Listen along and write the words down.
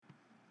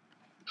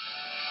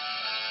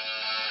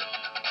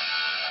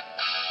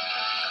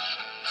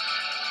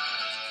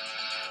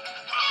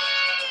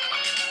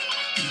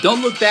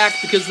Don't look back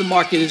because the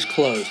market is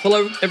closed.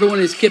 Hello,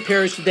 everyone. It's Kip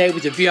Harris today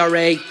with the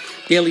VRA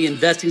Daily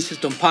Investing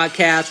System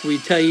podcast, where we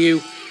tell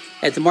you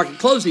at the market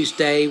close each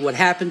day what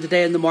happened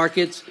today in the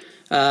markets.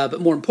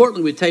 But more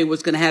importantly, we tell you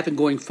what's going to happen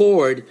going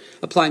forward,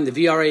 applying the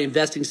VRA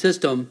investing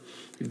system.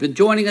 If you've been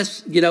joining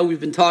us, we've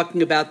been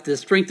talking about the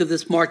strength of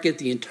this market,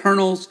 the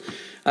internals,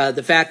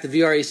 the fact the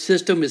VRA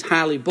system is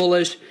highly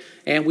bullish,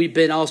 and we've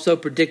been also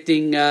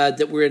predicting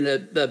that we're in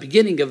the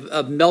beginning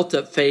of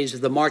melt-up phase of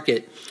the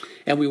market.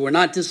 And we were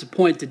not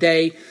disappointed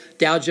today.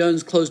 Dow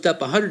Jones closed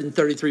up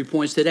 133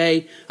 points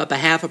today, up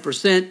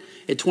 0.5%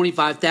 at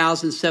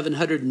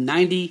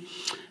 25,790.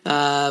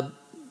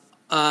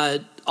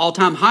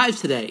 All-time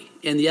highs today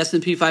in the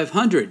S&P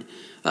 500,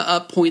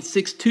 up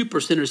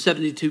 0.62% or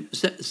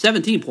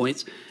 17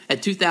 points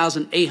at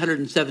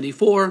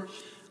 2,874.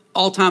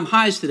 All-time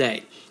highs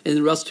today in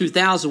the Russell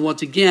 2000,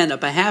 once again,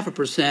 up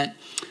 0.5%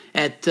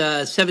 at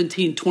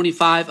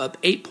 1725, up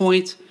 8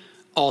 points.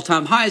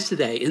 All-time highs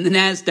today in the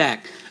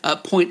NASDAQ,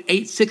 up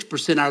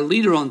 0.86%. Our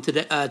leader on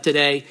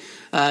today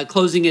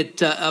closing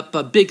it up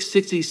a big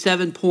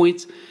 67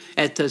 points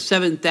at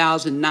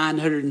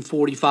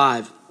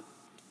 7,945.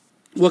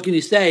 What can you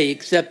say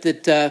except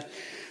that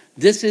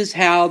this is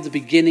how the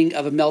beginning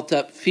of a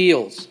melt-up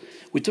feels.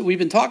 We've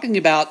been talking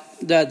about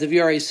the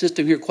VRA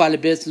system here quite a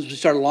bit since we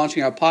started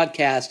launching our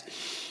podcast.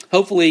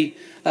 Hopefully,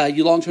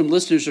 you long-term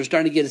listeners are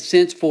starting to get a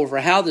sense for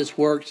how this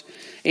works.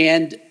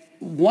 And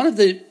one of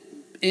the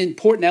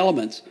important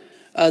elements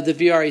of the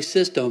VRA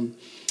system,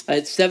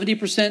 it's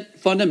 70%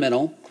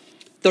 fundamental,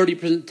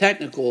 30%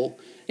 technical.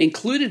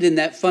 Included in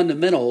that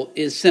fundamental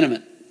is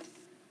sentiment.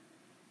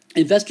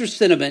 Investor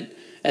sentiment,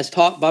 as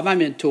taught by my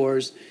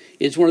mentors,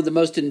 is one of the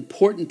most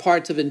important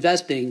parts of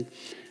investing.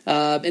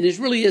 And it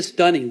really is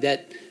stunning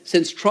that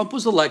since Trump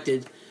was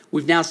elected,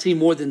 we've now seen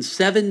more than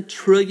 $7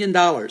 trillion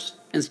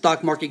in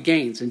stock market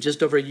gains in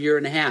just over a year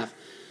and a half.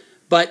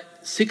 But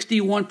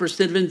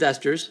 61% of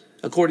investors,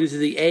 according to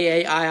the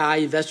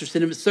AAII Investor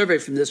Sentiment Survey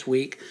from this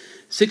week,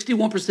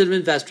 61% of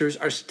investors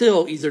are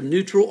still either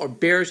neutral or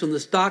bearish on the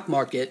stock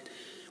market,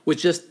 with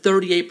just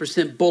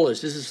 38% bullish.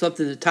 This is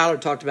something that Tyler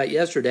talked about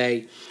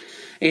yesterday.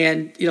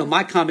 And,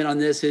 my comment on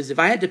this is if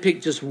I had to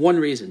pick just one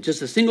reason,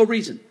 just a single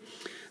reason,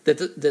 that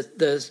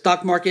the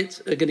stock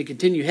markets are going to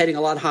continue heading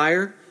a lot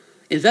higher,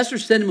 investor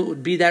sentiment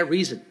would be that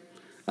reason.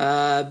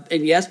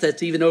 And yes,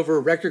 that's even over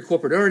record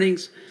corporate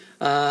earnings,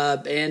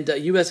 and a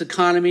U.S.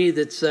 economy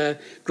that's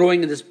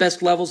growing at its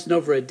best levels in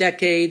over a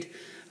decade,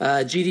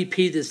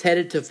 GDP that's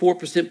headed to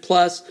 4%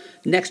 plus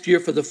next year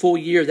for the full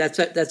year.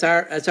 That's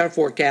our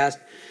forecast.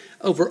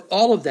 Over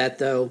all of that,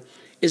 though,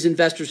 is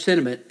investor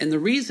sentiment, and the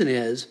reason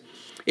is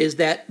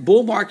that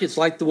bull markets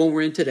like the one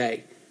we're in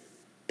today,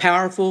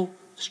 powerful,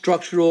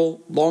 structural,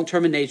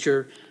 long-term in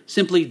nature,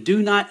 simply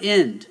do not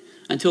end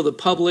until the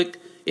public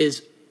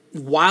is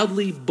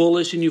wildly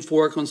bullish and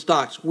euphoric on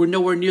stocks. We're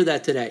nowhere near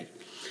that today.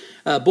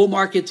 Bull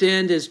markets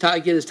end, as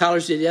Tyler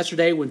said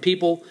yesterday, when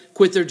people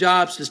quit their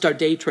jobs to start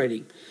day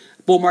trading.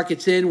 Bull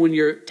markets end when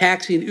your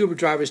taxi and Uber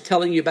drivers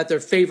telling you about their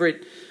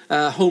favorite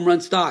home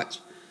run stocks.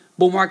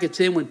 Bull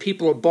markets end when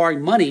people are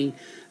borrowing money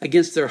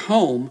against their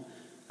home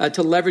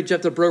to leverage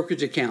up their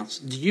brokerage accounts.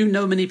 Do you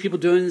know many people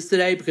doing this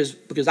today?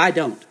 Because I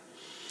don't.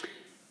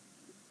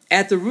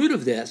 At the root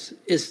of this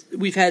is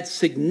we've had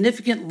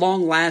significant,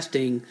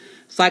 long-lasting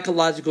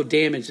psychological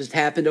damage that's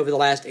happened over the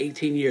last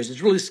 18 years.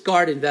 It's really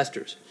scarred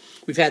investors.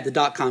 We've had the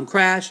dot-com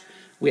crash.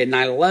 We had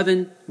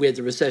 9/11. We had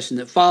the recession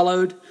that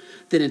followed.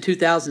 Then in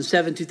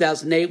 2007,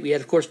 2008, we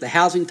had, of course, the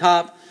housing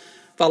top,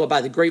 followed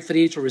by the Great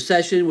Financial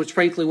Recession, which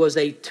frankly was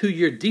a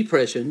 2-year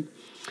depression.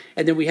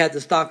 And then we had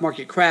the stock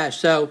market crash.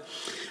 So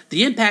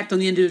the impact on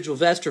the individual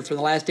investor for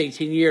the last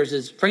 18 years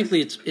is,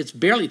 frankly, it's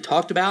barely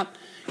talked about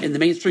in the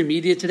mainstream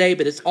media today,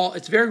 but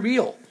it's very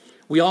real.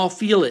 We all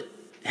feel it.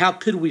 How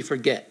could we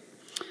forget?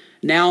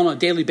 Now, on a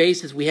daily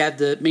basis, we have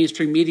the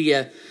mainstream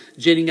media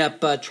ginning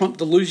up Trump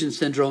delusion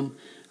syndrome,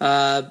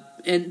 and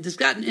it's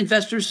gotten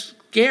investors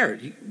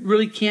scared. You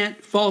really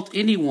can't fault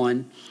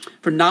anyone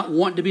for not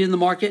wanting to be in the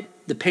market.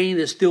 The pain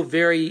is still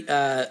very,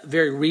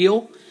 very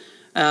real,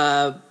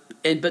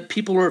 but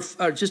people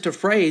are just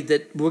afraid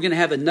that we're going to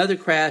have another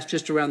crash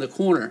just around the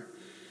corner.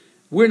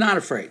 We're not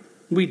afraid.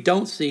 We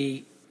don't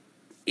see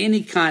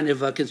any kind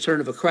of a concern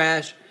of a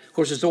crash. Of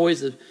course, there's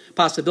always the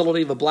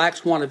possibility of a black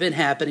swan event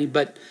happening,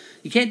 but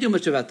you can't do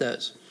much about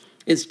those.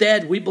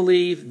 Instead, we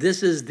believe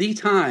this is the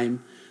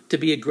time to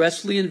be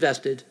aggressively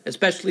invested,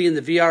 especially in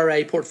the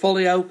VRA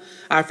portfolio.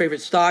 Our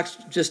favorite stocks,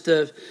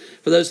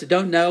 for those that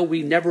don't know,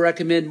 we never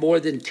recommend more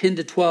than 10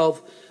 to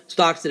 12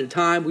 stocks at a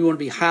time. We want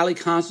to be highly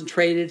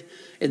concentrated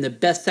in the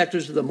best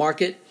sectors of the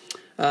market.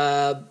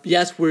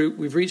 Yes,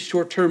 we've reached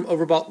short-term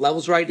overbought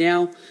levels right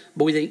now,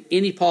 but we think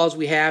any pause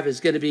we have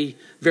is going to be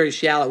very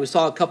shallow. We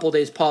saw a couple of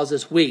days pause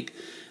this week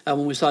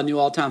when we saw new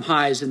all-time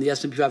highs in the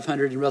S&P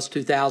 500 and Russell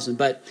 2000.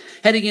 But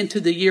heading into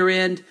the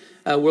year-end,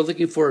 we're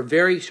looking for a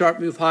very sharp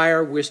move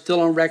higher. We're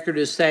still on record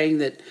as saying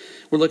that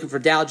we're looking for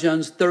Dow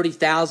Jones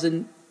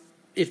 30,000,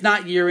 if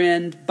not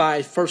year-end,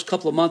 by first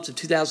couple of months of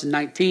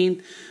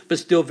 2019, but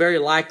still very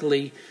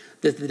likely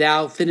that the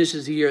Dow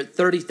finishes the year at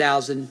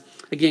 30,000.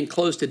 Again,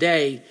 closed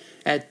today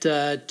at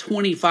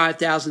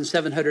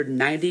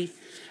 25,790.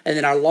 And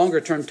then our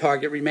longer-term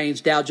target remains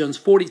Dow Jones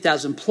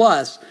 40,000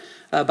 plus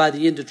by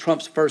the end of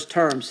Trump's first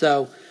term.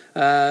 So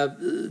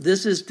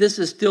this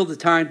is still the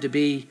time to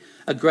be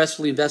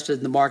aggressively invested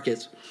in the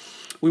markets.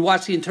 We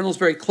watch the internals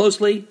very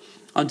closely.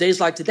 On days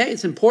like today,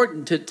 it's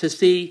important to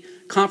see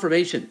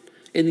confirmation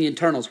in the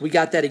internals. We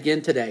got that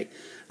again today.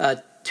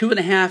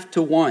 2.5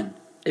 to 1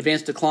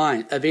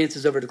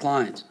 advances over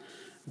declines.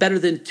 Better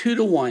than 2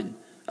 to 1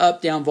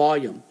 up-down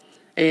volume.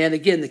 And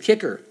again, the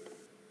kicker,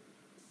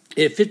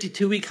 at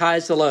 52-week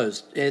highs to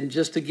lows. And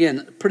just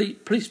again,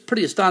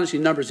 pretty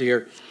astonishing numbers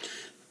here.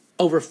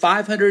 Over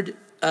 500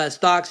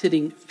 stocks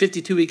hitting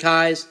 52-week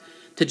highs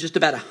to just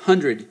about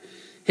 100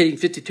 hitting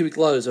 52-week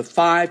lows, a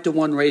 5 to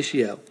 1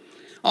 ratio.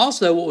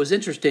 Also, what was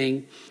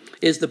interesting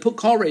is the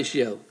put-call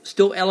ratio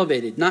still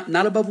elevated,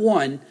 not above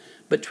 1,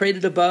 but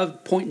traded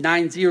above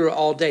 0.90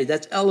 all day.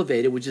 That's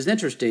elevated, which is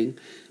interesting.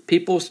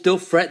 People still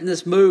fretting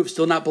this move,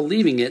 still not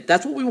believing it.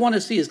 That's what we want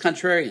to see as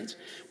contrarians.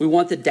 We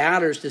want the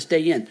doubters to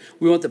stay in.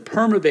 We want the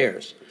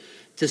perma-bears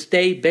to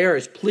stay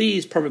bearish.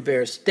 Please,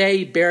 perma-bears,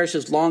 stay bearish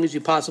as long as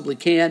you possibly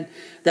can.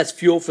 That's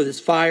fuel for this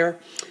fire.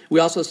 We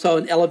also saw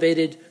an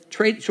elevated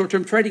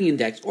short-term trading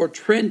index, or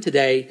trend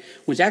today,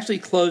 which actually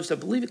closed, I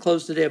believe it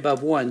closed today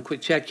above 1.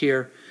 Quick check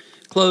here.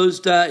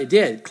 Closed at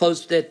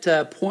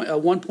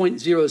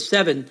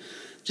 1.07,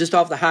 just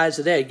off the highs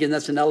today. Again,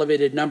 that's an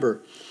elevated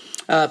number.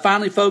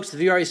 Finally, folks,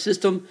 the VRA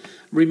system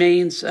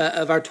remains,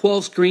 of our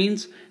 12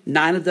 screens,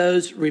 9 of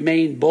those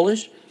remain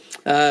bullish.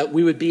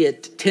 We would be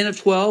at 10 of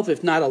 12,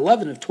 if not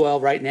 11 of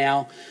 12 right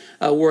now,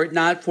 were it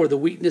not for the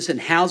weakness in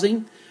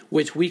housing,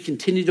 which we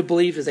continue to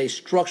believe is a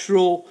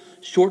structural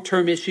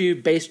short-term issue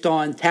based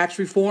on tax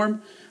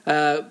reform.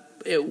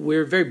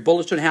 We're very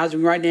bullish on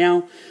housing right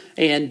now,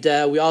 and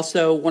we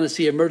also want to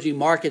see emerging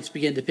markets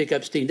begin to pick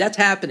up steam. That's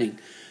happening,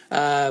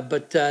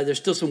 but there's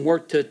still some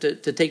work to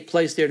take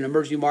place there in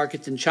emerging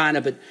markets in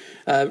China, but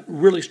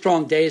really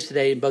strong days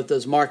today in both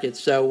those markets.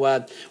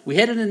 So we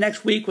head into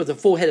next week with a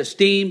full head of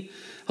steam.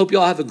 Hope you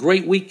all have a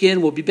great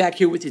weekend. We'll be back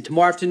here with you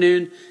tomorrow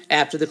afternoon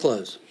after the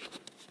close.